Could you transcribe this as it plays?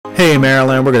Hey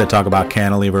Maryland, we're going to talk about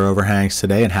cantilever overhangs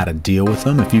today and how to deal with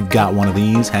them. If you've got one of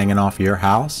these hanging off your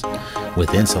house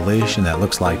with insulation that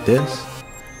looks like this,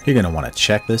 you're going to want to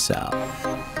check this out.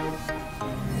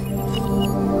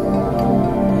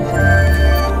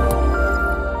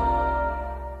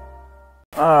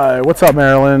 Alright, what's up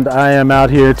Maryland? I am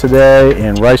out here today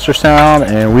in Reinstallation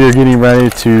and we are getting ready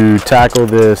to tackle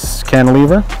this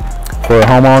cantilever for a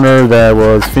homeowner that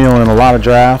was feeling a lot of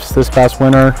drafts this past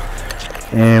winter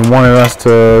and wanted us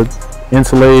to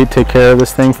insulate, take care of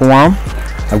this thing for him.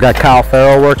 I've got Kyle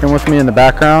Farrell working with me in the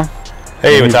background.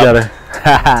 Hey, what's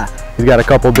up? He's got a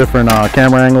couple different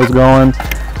camera angles going,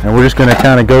 and we're just going to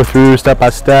kind of go through step by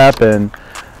step and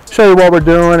show you what we're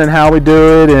doing and how we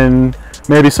do it, and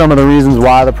maybe some of the reasons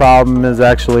why the problem is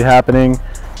actually happening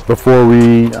before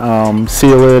we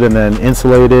seal it and then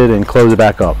insulate it and close it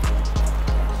back up.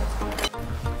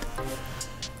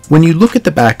 When you look at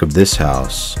the back of this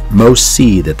house, most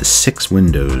see that the 6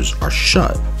 windows are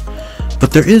shut,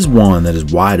 but there is one that is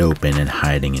wide open and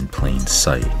hiding in plain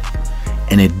sight,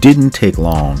 and it didn't take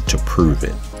long to prove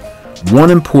it. One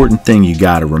important thing you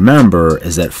gotta remember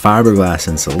is that fiberglass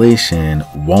insulation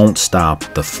won't stop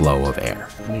the flow of air.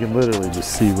 You can literally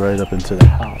just see right up into the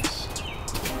house.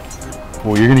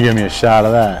 Well, you're gonna give me a shot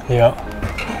of that. Yeah.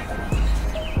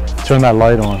 Turn that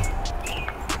light on.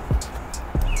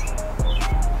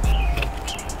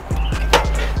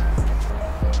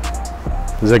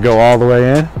 Does it go all the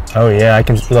way in? Oh yeah, I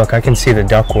can see the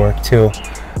ductwork too.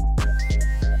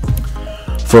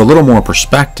 For a little more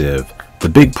perspective, the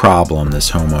big problem this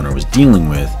homeowner was dealing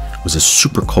with was a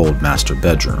super cold master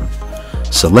bedroom.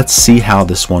 So let's see how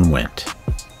this one went.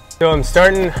 So I'm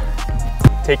starting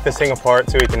to take this thing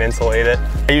apart so we can insulate it.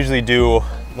 I usually do,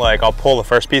 like, I'll pull the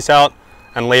first piece out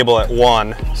and label it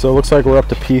 1. So it looks like we're up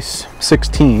to piece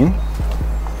 16.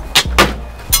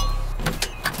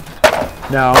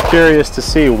 Now I'm curious to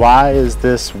see, why is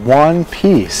this one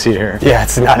piece here? Yeah,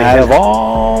 it's not out of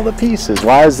all the pieces,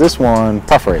 why is this one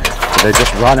perforated? Did they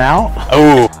just run out?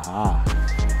 Oh,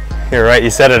 You're right, you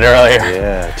said it earlier.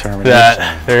 Yeah, termination.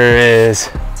 That there is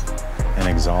an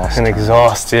exhaust. An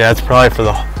exhaust, yeah, it's probably for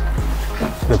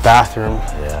the bathroom.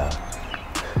 Yeah.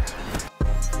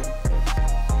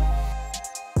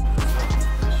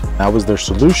 That was their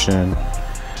solution,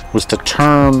 was to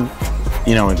turn,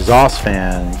 you know, exhaust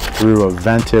fan through a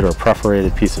vented or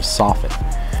perforated piece of Soffit,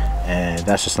 and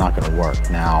that's just not going to work.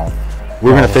 Now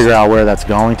we're going to figure out where that's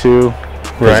going to,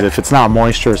 because if it's not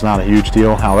moisture, it's not a huge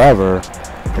deal. However,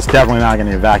 it's definitely not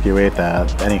going to evacuate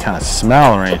any kind of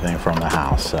smell or anything from the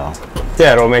house. So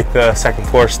yeah, it'll make the second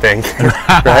floor stink.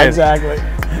 Right? Exactly.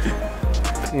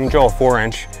 You can go a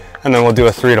 4-inch, and then we'll do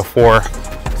a 3 to 4.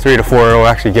 3 to 4 will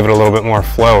actually give it a little bit more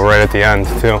flow right at the end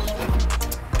too.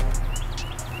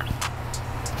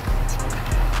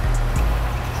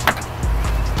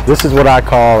 This is what I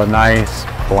call a nice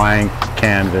blank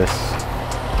canvas.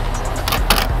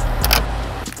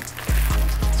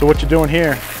 So what you doing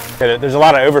here? There's a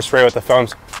lot of overspray with the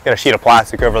foams. Get a sheet of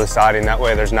plastic over the siding, that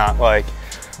way there's not like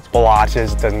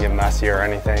blotches, it doesn't get messy or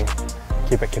anything.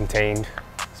 Keep it contained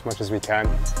as much as we can.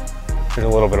 There's a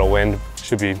little bit of wind,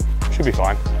 should be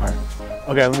fine. All right.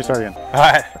 Okay, let me start again.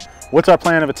 All right. What's our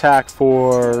plan of attack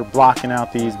for blocking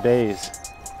out these bays?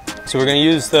 So we're gonna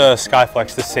use the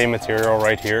Skyflex, the same material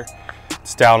right here.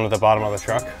 It's down at the bottom of the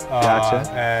truck. Gotcha.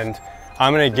 And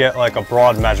I'm gonna get like a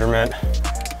broad measurement.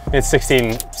 It's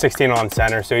 16 on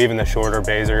center, so even the shorter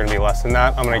bays are gonna be less than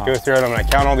that. I'm gonna go through it, I'm gonna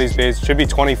count all these bays. It should be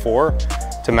 24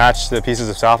 to match the pieces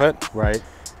of Soffit. Right.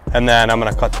 And then I'm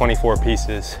gonna cut 24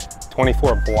 pieces,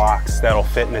 24 blocks that'll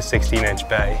fit in a 16-inch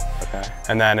bay. Okay.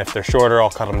 And then if they're shorter, I'll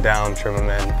cut them down, trim them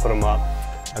in, put them up,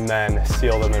 and then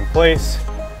seal them in place.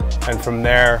 And from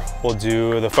there, we'll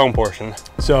do the foam portion.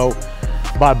 So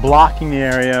by blocking the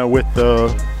area with the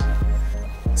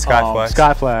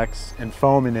Skyflex and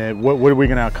foaming it, what are we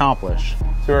gonna accomplish?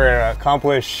 So we're gonna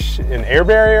accomplish an air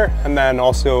barrier and then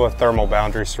also a thermal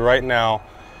boundary. So right now,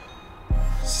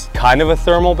 it's kind of a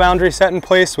thermal boundary set in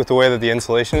place with the way that the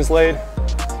insulation is laid,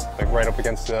 like right up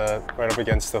against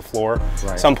the floor.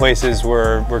 Right. Some places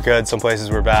we're good, some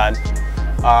places we're bad.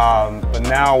 But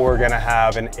now we're gonna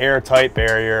have an airtight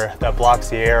barrier that blocks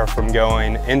the air from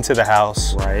going into the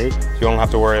house. Right. So you don't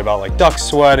have to worry about like duct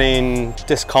sweating,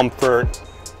 discomfort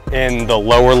in the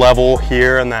lower level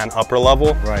here and then upper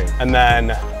level. Right. And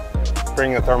then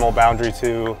bring the thermal boundary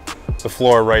to the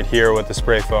floor right here with the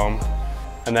spray foam.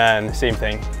 And then same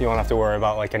thing, you don't have to worry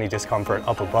about like any discomfort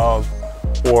up above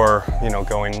or, you know,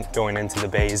 going into the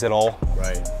bays at all.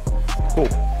 Right. Cool,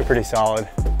 they're pretty solid.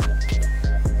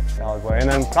 Solid way. And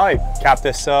then probably cap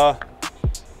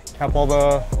all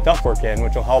the ductwork in,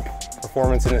 which will help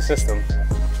performance in the system.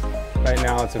 Right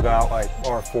now it's about like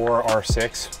R4,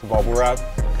 R6 bubble wrap.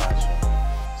 Gotcha.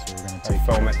 So we're gonna I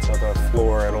foam it to the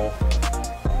floor. It'll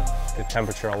get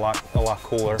temperature a lot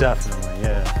cooler. Definitely,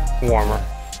 yeah. Warmer.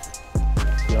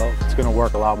 Yep, it's gonna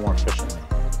work a lot more efficiently.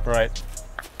 Right.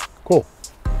 Cool.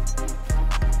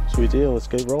 Sweet deal. Let's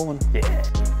get rolling. Yeah.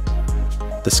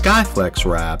 The Skyflex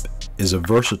wrap is a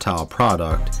versatile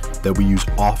product that we use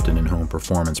often in home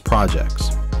performance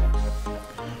projects.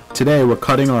 Today we're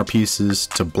cutting our pieces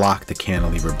to block the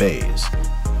cantilever bays.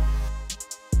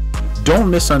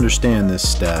 Don't misunderstand this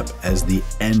step as the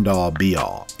end-all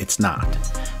be-all. It's not.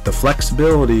 The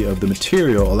flexibility of the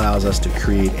material allows us to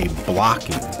create a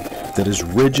blocking that is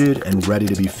rigid and ready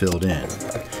to be filled in.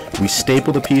 We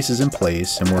staple the pieces in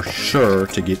place and we're sure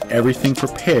to get everything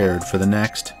prepared for the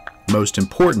next, most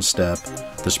important step,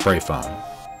 the spray foam.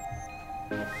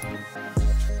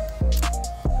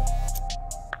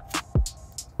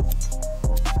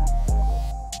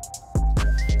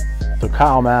 So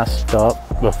Kyle masked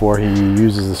up before he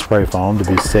uses the spray foam to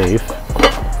be safe.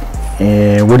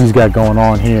 And what he's got going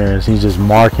on here is he's just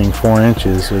marking 4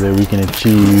 inches so that we can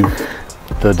achieve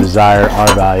the desired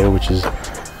R value, which is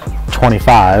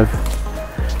 25.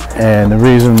 And the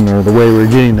reason, or the way we're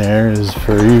getting there, is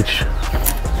for each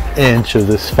inch of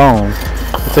this foam,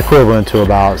 it's equivalent to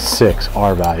about 6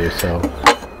 R value. So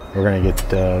we're going to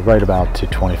get right about to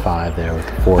 25 there with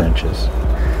the 4 inches.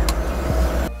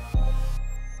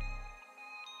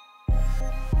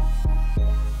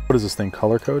 What is this thing,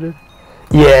 color coded?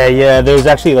 Yeah, there's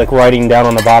actually like writing down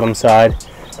on the bottom side.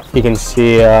 You can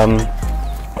see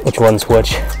which one's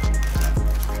which.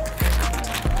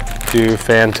 Do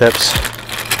fan tips.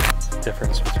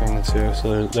 Difference between the two.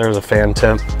 So there's a fan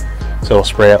tip. So it'll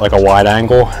spray at like a wide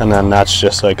angle, and then that's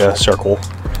just like a circle.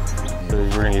 So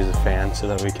we're gonna use a fan so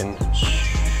that we can.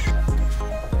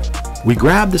 We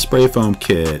grabbed the spray foam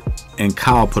kit and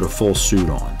Kyle put a full suit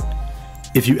on.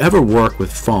 If you ever work with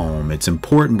foam, it's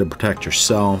important to protect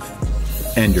yourself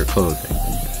and your clothing.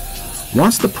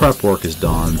 Once the prep work is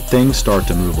done, things start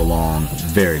to move along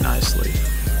very nicely.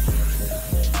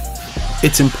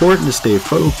 It's important to stay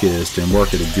focused and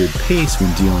work at a good pace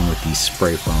when dealing with these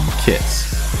spray foam kits.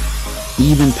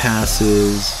 Even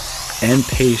passes and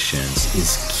patience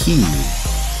is key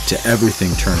to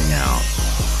everything turning out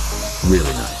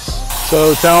really nice.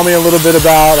 So tell me a little bit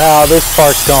about how this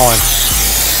part's going.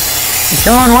 It's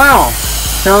going well.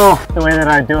 So the way that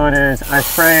I do it is I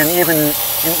spray an even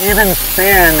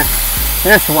span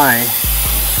this way,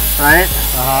 right?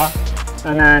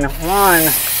 And then one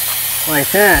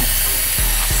like this,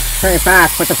 straight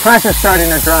back, but the pressure's starting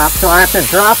to drop, so I have to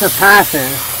drop the passes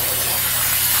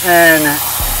and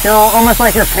go almost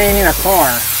like you're painting a car,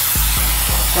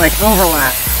 like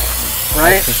overlap,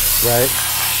 right? Right.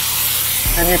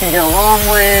 And you can go long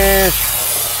ways,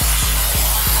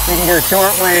 you can go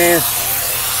short ways.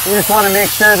 You just want to make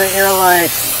sure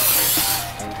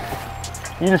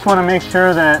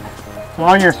that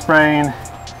while you're spraying,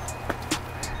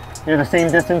 you're the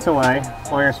same distance away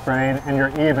while you're spraying and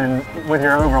you're even with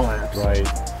your overlaps.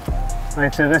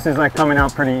 Right, so this is like coming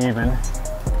out pretty even.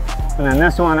 And then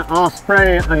this one, I'll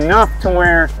spray enough to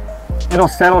where it'll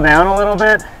settle down a little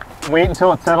bit, wait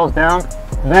until it settles down,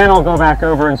 then I'll go back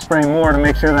over and spray more to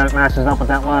make sure that it matches up with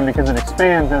that line because it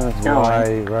expands as it's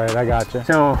going. Right, I gotcha.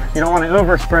 So you don't want to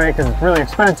overspray because it's really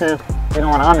expensive. You don't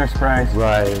want to underspray.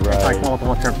 Right. It's like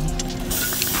multiple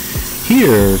trips.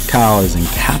 Here, Kyle is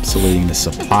encapsulating the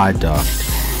supply duct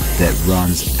that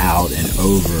runs out and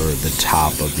over the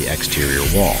top of the exterior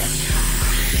wall.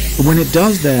 When it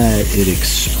does that, it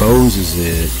exposes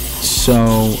it,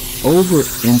 so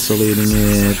over-insulating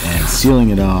it and sealing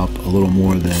it up a little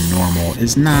more than normal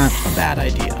is not a bad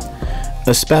idea,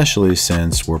 especially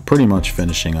since we're pretty much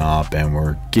finishing up and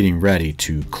we're getting ready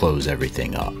to close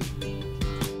everything up.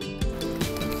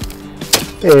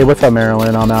 Hey, what's up,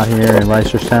 Maryland? I'm out here in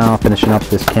Reisterstown finishing up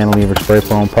this cantilever spray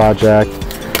foam project.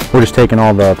 We're just taking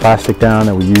all the plastic down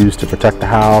that we use to protect the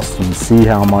house and see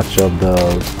how much of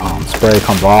the spray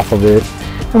comes off of it.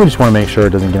 And we just want to make sure it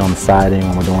doesn't get on the siding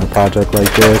when we're doing a project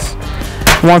like this.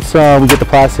 Once we get the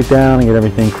plastic down and get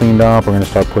everything cleaned up, we're going to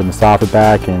start putting the soffit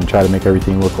back and try to make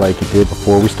everything look like it did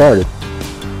before we started.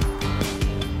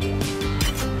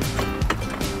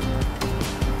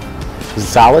 Is it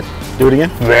solid? Do it again.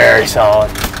 Very solid.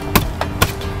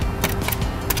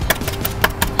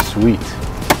 Sweet.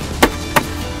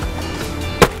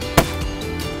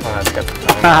 Oh, that's got the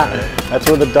foam. That's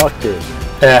where the duct is.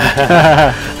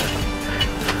 Yeah.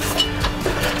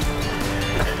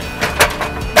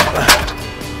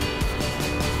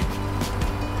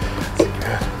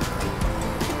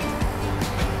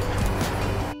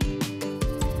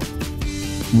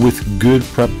 With good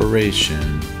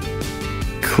preparation,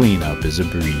 cleanup is a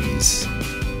breeze.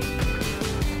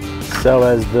 So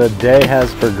as the day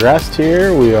has progressed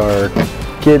here, we are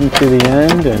getting to the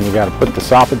end and we got to put the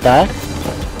soffit back.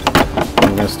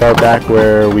 I'm going to start back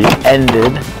where we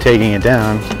ended taking it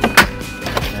down.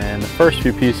 And the first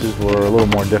few pieces were a little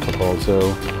more difficult, so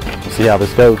we'll see how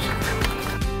this goes.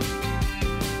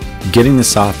 Getting the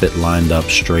soffit lined up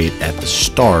straight at the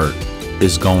start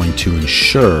is going to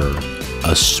ensure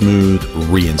a smooth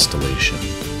reinstallation.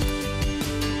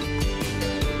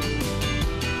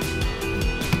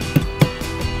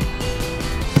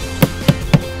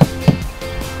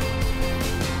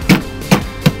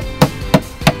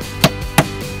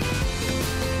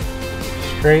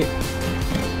 Straight.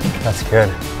 That's good.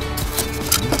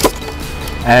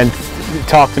 And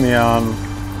talk to me,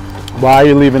 why are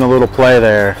you leaving a little play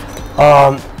there?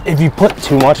 If you put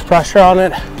too much pressure on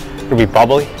it, it'll be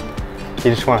bubbly. You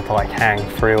just want it to like hang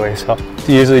freely. So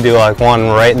you usually do like one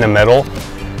right in the middle,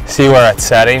 see where it's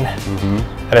setting,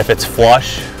 and if it's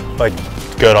flush, like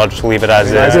good, I'll just leave it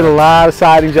as is. I did a lot of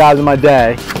siding jobs in my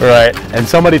day. Right. And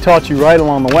somebody taught you right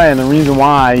along the way, and the reason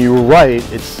why you were right,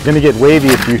 it's going to get wavy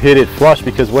if you hit it flush,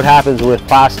 because what happens with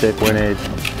plastic when it's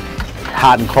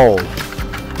hot and cold?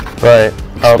 Right.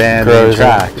 Expand and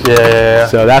contract. Yeah.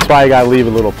 So that's why you got to leave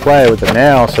a little play with the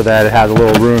nail so that it has a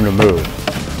little room to move.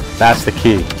 That's the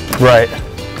key. Right.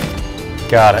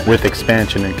 Got it. With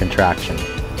expansion and contraction.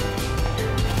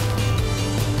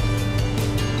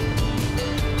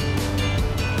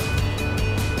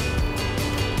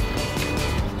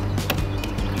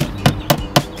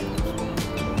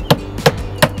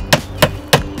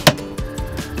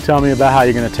 Tell me about how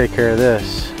you're going to take care of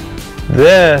this.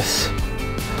 This,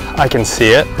 I can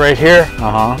see it right here.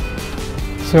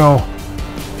 So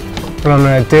what I'm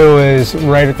going to do is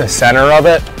right at the center of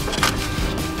it,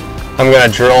 I'm going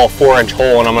to drill a 4-inch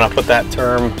hole, and I'm going to put that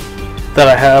term that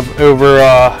I have over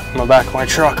my back of my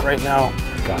truck right now,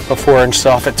 a 4-inch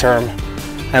soffit term,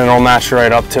 and it'll match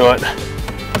right up to it.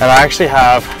 And I actually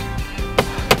have,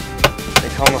 they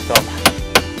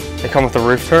come with the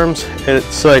roof terms.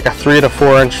 It's like a 3 to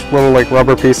 4 inch little like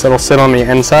rubber piece that'll sit on the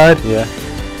inside. Yeah.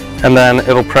 And then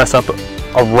it'll press up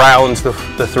around the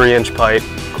 3-inch pipe.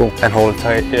 Cool. And hold it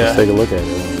tight. Yeah. Let's take a look at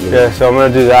it. Yeah, so I'm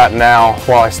gonna do that now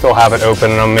while I still have it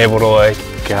open and I'm able to like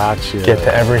gotcha. Get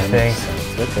to everything.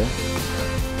 Okay.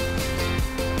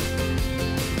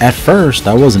 At first,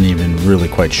 I wasn't even really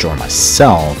quite sure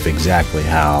myself exactly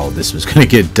how this was going to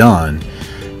get done.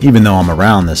 Even though I'm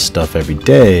around this stuff every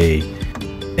day,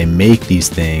 they make these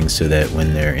things so that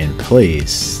when they're in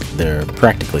place, they're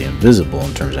practically invisible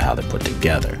in terms of how they're put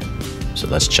together. So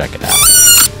let's check it out.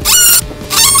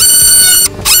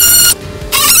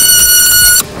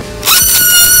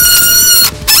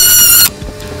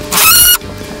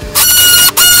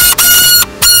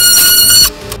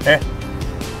 Okay.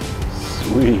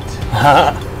 Sweet.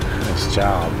 Nice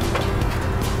job.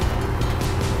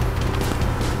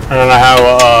 And then I have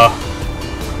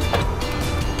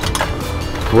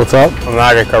what's up? a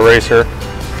magic eraser.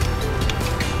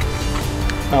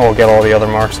 And we'll get all the other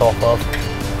marks off of.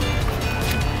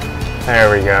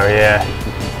 There we go, yeah.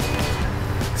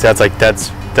 So that's like dead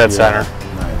center.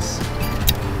 Nice.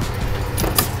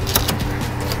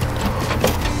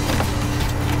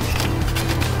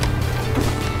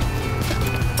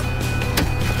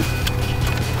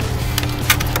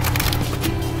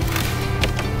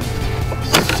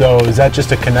 So is that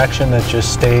just a connection that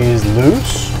just stays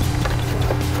loose?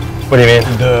 What do you mean?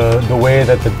 The way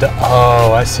that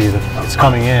oh, I see. It's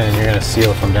coming in and you're gonna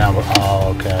seal it from down.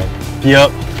 Oh, okay.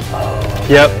 Yep. Oh,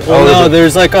 okay. Yep. Well, no,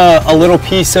 there's like a little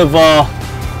piece of well,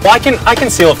 I can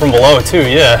seal it from below too.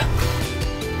 Yeah.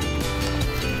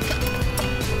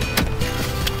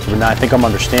 Now I think I'm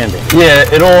understanding. Yeah,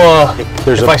 it'll.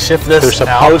 If I shift this, there's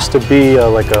supposed to be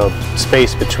like a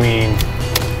space between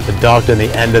the duct and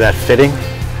the end of that fitting.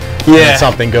 Yeah. And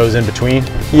something goes in between.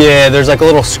 Yeah, there's like a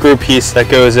little screw piece that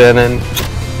goes in and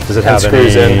does it have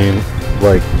screws any in.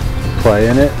 like play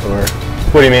in it, or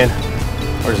what do you mean?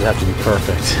 Or does it have to be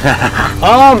perfect?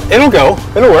 It'll go.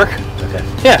 It'll work. Okay.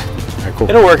 Yeah. All right, cool.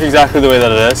 It'll work exactly the way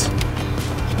that it is.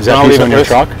 Is that piece on your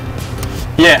truck?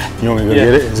 Yeah. You want me to go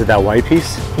get it? Is it that white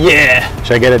piece? Yeah.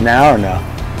 Should I get it now or no?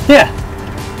 Yeah.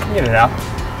 Get it out.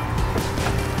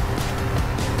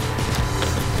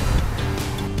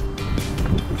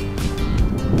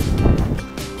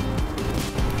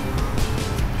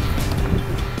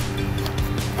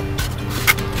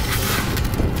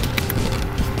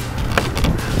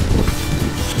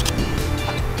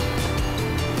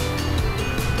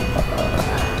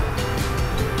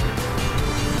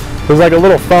 It was like a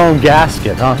little foam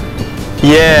gasket, huh?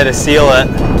 Yeah, to seal it.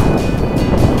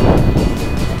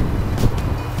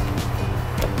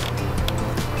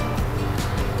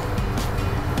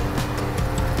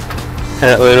 And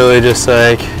it literally just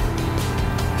like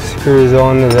screws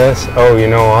onto this. Oh, you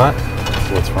know what?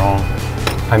 What's wrong?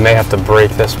 I may have to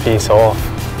break this piece off.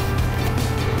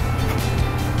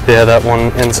 Yeah, that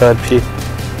one inside piece.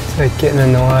 It's like getting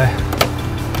in the way.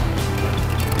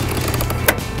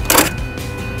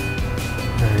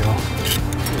 There you go.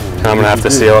 And I'm gonna have to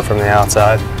seal it from the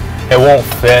outside. It won't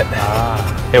fit.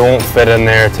 It won't fit in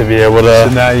there to be able to.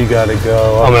 So now you gotta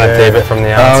go. I'm gonna tape it from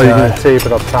the outside. Oh, you're gonna tape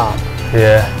it up top.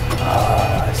 Yeah.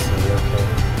 I see. Okay.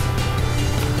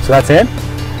 So that's in?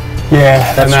 Yeah.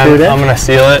 That's and then screwed in? I'm gonna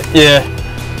seal it. Yeah.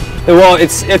 Well,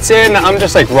 it's in. I'm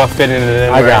just like rough fitting it in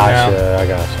I right now. I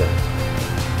gotcha.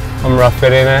 I'm rough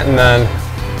fitting it, and then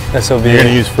this will be. You're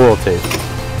gonna use foil tape.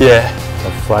 Yeah.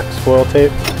 A flex foil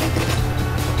tape.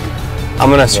 I'm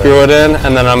gonna screw it in,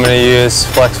 and then I'm gonna use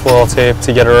flex foil tape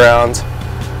to get around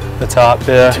the top.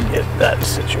 Yeah. To get that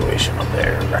situation up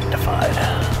there rectified.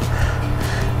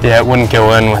 Yeah, it wouldn't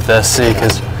go in with this, see,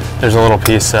 because there's a little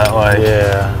piece that like.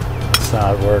 Yeah, it's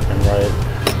not working right.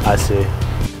 I see.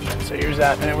 So you're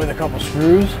zapping it with a couple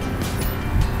screws.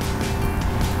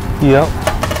 Yep.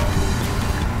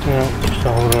 Yep. Just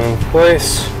hold it in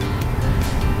place.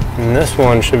 And this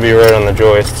one should be right on the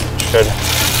joist. Should.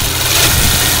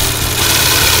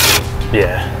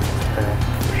 Yeah.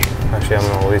 Actually, I'm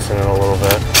gonna loosen it a little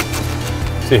bit.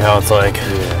 See how it's like.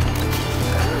 Yeah.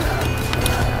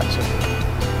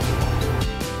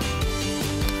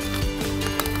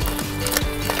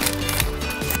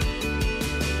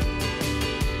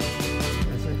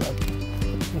 There's like a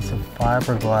piece of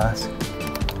fiberglass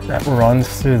that runs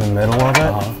through the middle of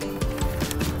it.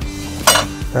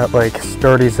 That like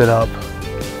sturdies it up.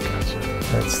 Gotcha.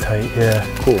 That's tight, yeah.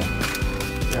 Cool.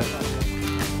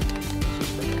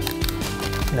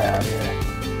 Yeah.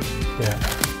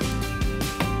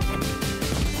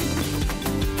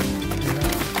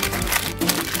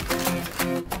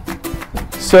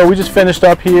 So we just finished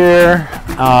up here.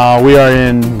 We are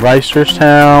in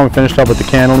Reinstallation. We finished up with the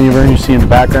cantilever. You see in the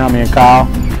background, me and Kyle.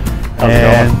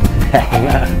 And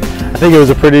I think it was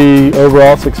a pretty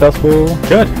overall successful.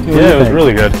 Good. Yeah, it was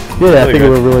really good. Yeah, I think it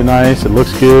was really nice. It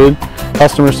looks good.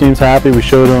 Customer seems happy. We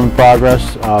showed them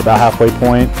progress about halfway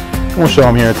point. We'll show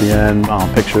them here at the end,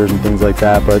 pictures and things like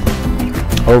that. But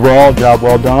overall, job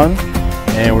well done.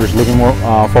 And we're just looking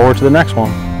forward to the next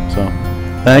one. So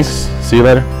thanks. See you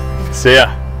later. See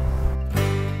ya.